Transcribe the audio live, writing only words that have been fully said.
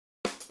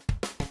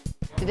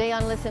Today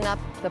on Listen Up,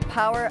 the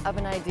power of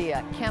an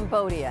idea,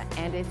 Cambodia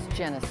and its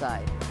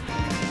genocide.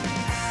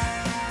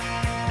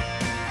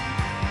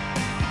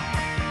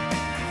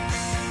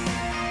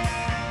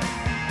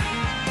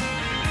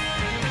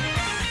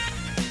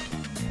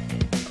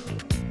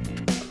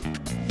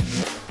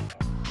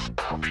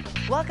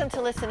 Welcome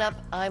to Listen Up.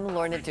 I'm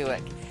Lorna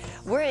Dueck.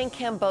 We're in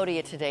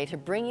Cambodia today to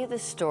bring you the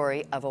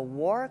story of a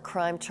war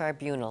crime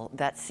tribunal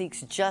that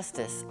seeks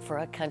justice for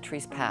a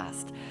country's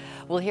past.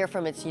 We'll hear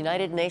from its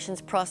United Nations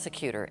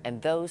prosecutor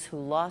and those who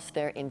lost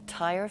their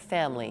entire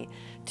family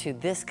to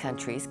this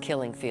country's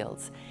killing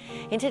fields.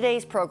 In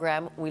today's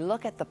program, we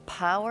look at the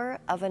power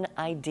of an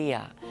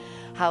idea,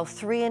 how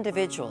three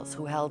individuals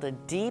who held a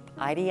deep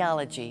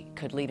ideology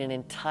could lead an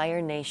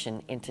entire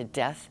nation into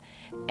death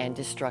and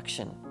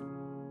destruction.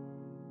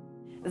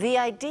 The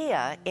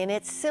idea, in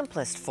its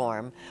simplest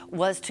form,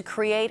 was to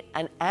create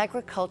an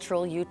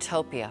agricultural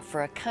utopia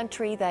for a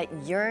country that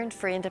yearned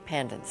for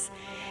independence.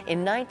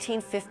 In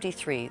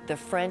 1953, the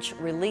French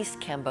released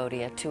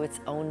Cambodia to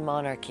its own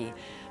monarchy,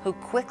 who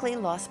quickly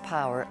lost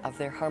power of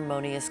their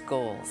harmonious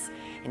goals.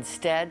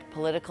 Instead,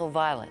 political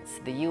violence,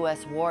 the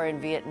U.S. war in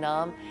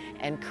Vietnam,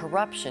 and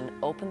corruption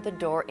opened the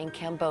door in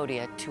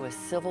Cambodia to a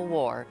civil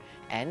war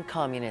and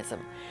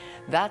communism.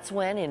 That's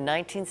when, in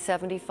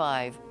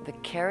 1975, the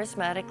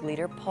charismatic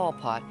leader Pol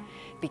Pot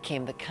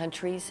became the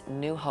country's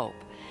new hope.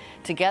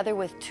 Together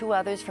with two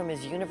others from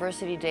his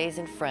university days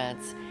in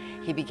France,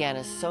 he began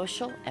a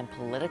social and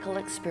political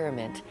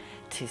experiment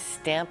to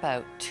stamp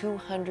out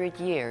 200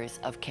 years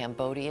of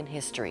Cambodian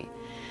history.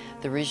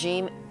 The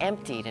regime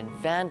emptied and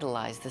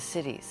vandalized the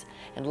cities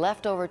and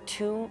left over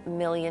 2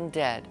 million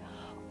dead.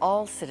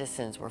 All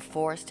citizens were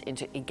forced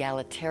into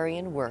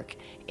egalitarian work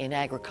in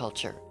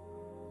agriculture.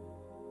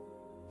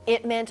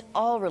 It meant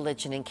all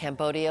religion in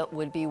Cambodia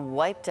would be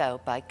wiped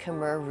out by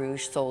Khmer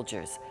Rouge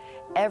soldiers.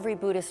 Every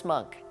Buddhist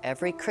monk,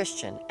 every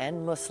Christian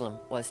and Muslim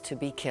was to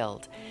be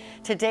killed.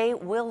 Today,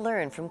 we'll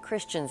learn from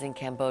Christians in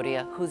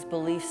Cambodia whose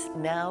beliefs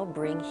now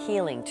bring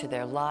healing to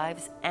their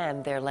lives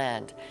and their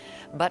land.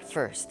 But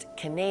first,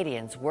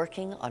 Canadians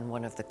working on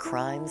one of the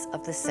crimes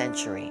of the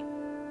century.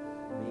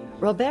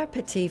 Robert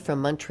Petit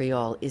from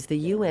Montreal is the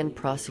UN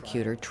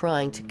prosecutor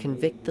trying to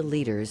convict the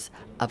leaders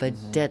of a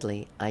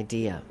deadly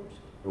idea.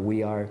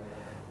 We are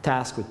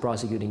tasked with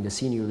prosecuting the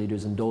senior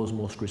leaders and those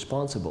most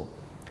responsible.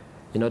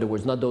 In other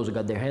words, not those who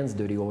got their hands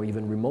dirty or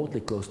even remotely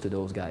close to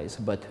those guys,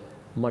 but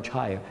much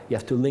higher. You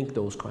have to link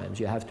those crimes.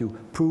 You have to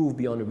prove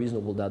beyond a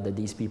reasonable doubt that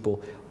these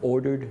people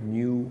ordered,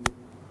 knew,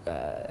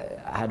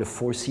 had a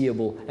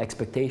foreseeable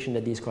expectation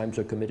that these crimes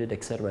were committed,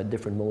 etc.,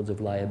 different modes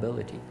of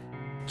liability.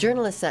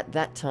 Journalists at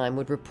that time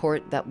would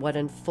report that what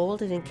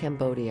unfolded in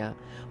Cambodia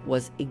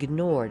was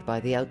ignored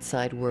by the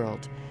outside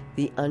world.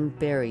 The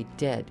unburied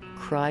dead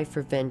cry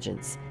for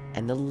vengeance,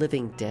 and the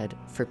living dead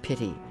for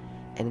pity,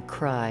 and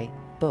cry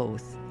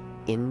both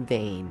in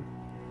vain.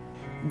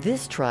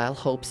 This trial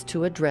hopes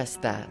to address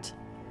that.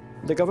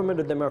 The government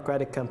of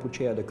Democratic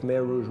Kampuchea, the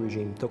Khmer Rouge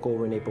regime, took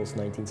over in April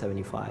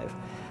 1975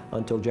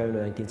 until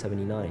January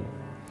 1979.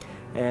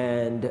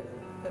 And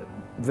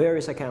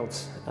various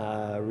accounts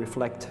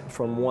reflect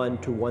from 1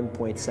 to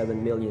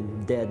 1.7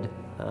 million dead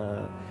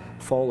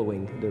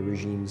following the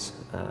regime's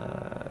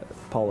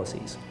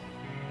policies.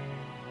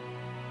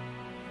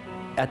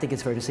 I think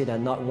it's fair to say that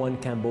not one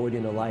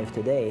Cambodian alive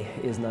today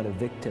is not a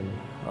victim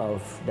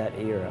of that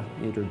era,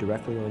 either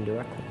directly or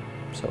indirectly.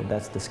 So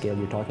that's the scale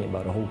you're talking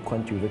about, a whole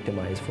country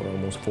victimized for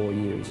almost 4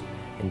 years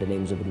in the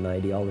names of an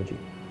ideology.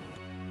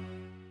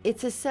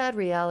 It's a sad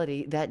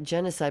reality that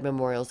genocide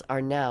memorials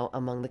are now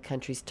among the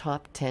country's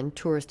top 10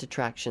 tourist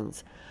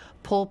attractions.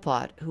 Pol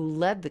Pot, who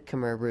led the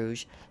Khmer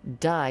Rouge,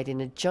 died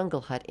in a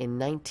jungle hut in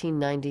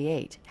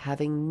 1998,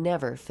 having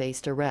never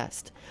faced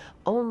arrest.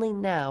 Only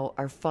now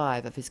are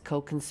 5 of his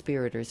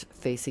co-conspirators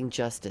facing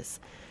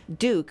justice.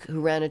 Duke, who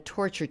ran a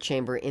torture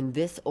chamber in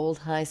this old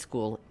high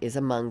school, is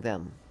among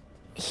them.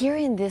 Here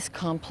in this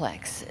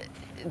complex,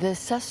 the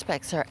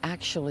suspects are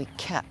actually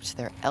kept.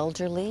 They're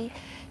elderly.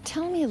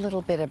 Tell me a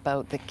little bit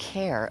about the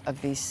care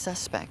of these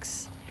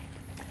suspects.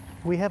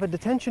 We have a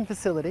detention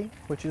facility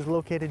which is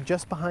located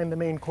just behind the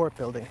main court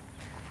building.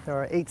 There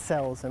are 8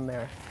 cells in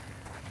there.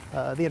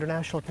 The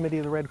International Committee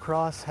of the Red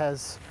Cross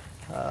has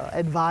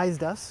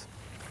advised us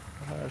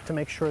to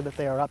make sure that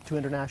they are up to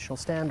international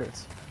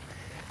standards.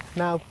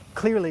 Now,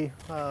 clearly,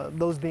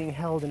 those being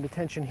held in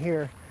detention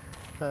here,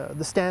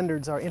 the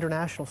standards are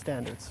international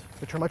standards,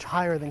 which are much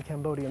higher than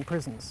Cambodian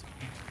prisons.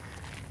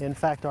 In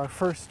fact, our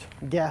first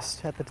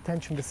guest at the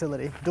detention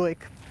facility, Duik,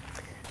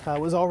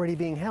 was already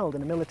being held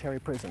in a military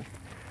prison.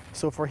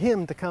 So for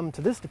him to come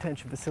to this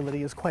detention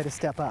facility is quite a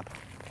step up.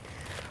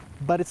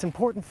 But it's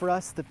important for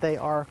us that they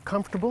are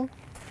comfortable,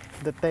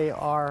 that they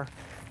are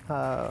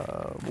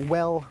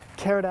well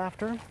cared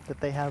after,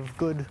 that they have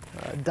good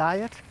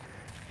diet,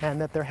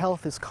 and that their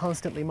health is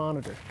constantly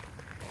monitored.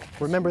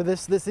 Remember,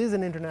 this is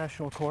an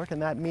international court,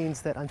 and that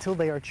means that until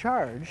they are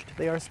charged,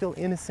 they are still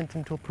innocent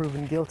until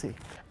proven guilty.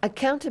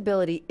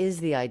 Accountability is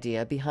the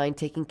idea behind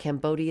taking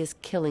Cambodia's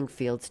killing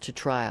fields to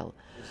trial.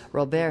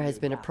 Robert has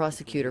been a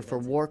prosecutor for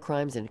war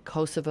crimes in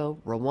Kosovo,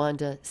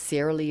 Rwanda,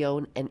 Sierra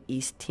Leone, and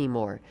East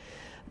Timor.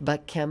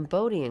 But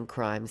Cambodian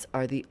crimes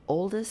are the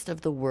oldest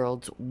of the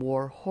world's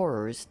war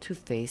horrors to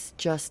face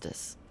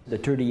justice. The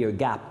 30-year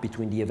gap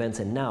between the events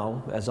and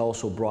now has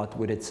also brought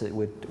with it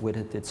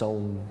its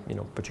own,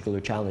 particular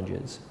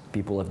challenges.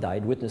 People have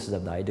died, witnesses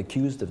have died,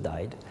 accused have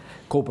died,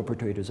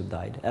 co-perpetrators have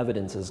died.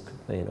 Evidence has,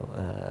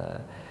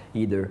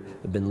 either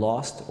been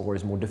lost or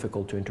is more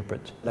difficult to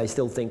interpret. I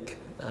still think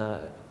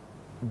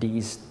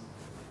these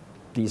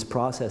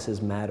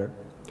processes matter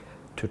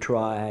to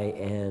try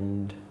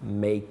and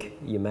make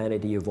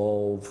humanity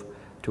evolve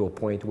to a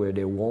point where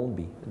there won't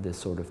be this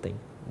sort of thing.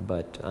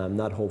 But I'm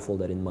not hopeful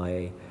that in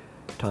my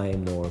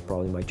time, nor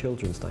probably my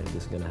children's time,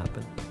 this is going to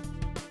happen.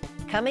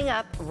 Coming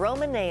up,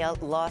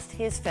 Romanea lost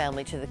his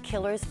family to the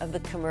killers of the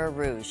Khmer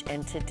Rouge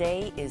and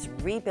today is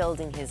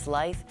rebuilding his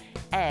life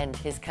and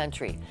his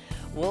country.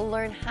 We'll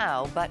learn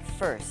how, but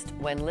first,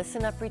 when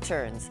Listen Up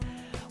returns,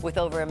 with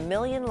over 1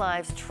 million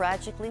lives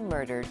tragically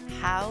murdered,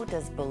 how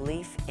does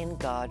belief in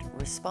God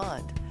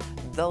respond?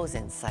 Those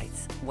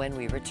insights when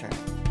we return.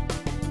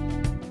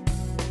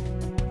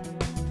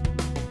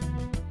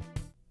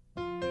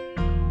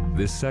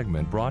 This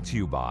segment brought to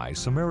you by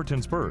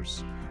Samaritan's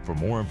Purse. For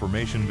more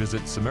information,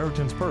 visit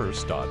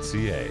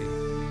SamaritansPurse.ca.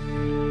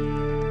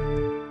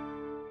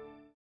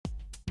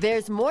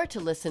 There's more to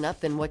Listen Up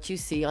than what you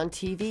see on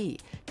TV.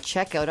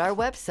 Check out our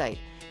website.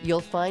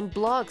 You'll find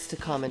blogs to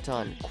comment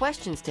on,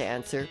 questions to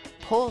answer,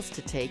 polls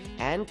to take,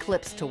 and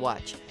clips to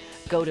watch.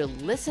 Go to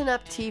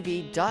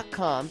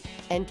listenuptv.com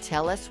and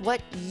tell us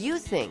what you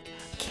think.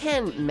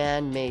 Can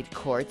man-made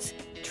courts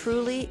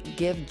truly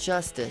give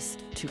justice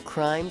to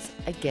crimes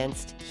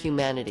against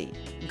humanity?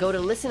 Go to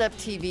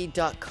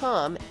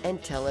listenuptv.com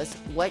and tell us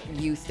what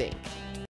you think.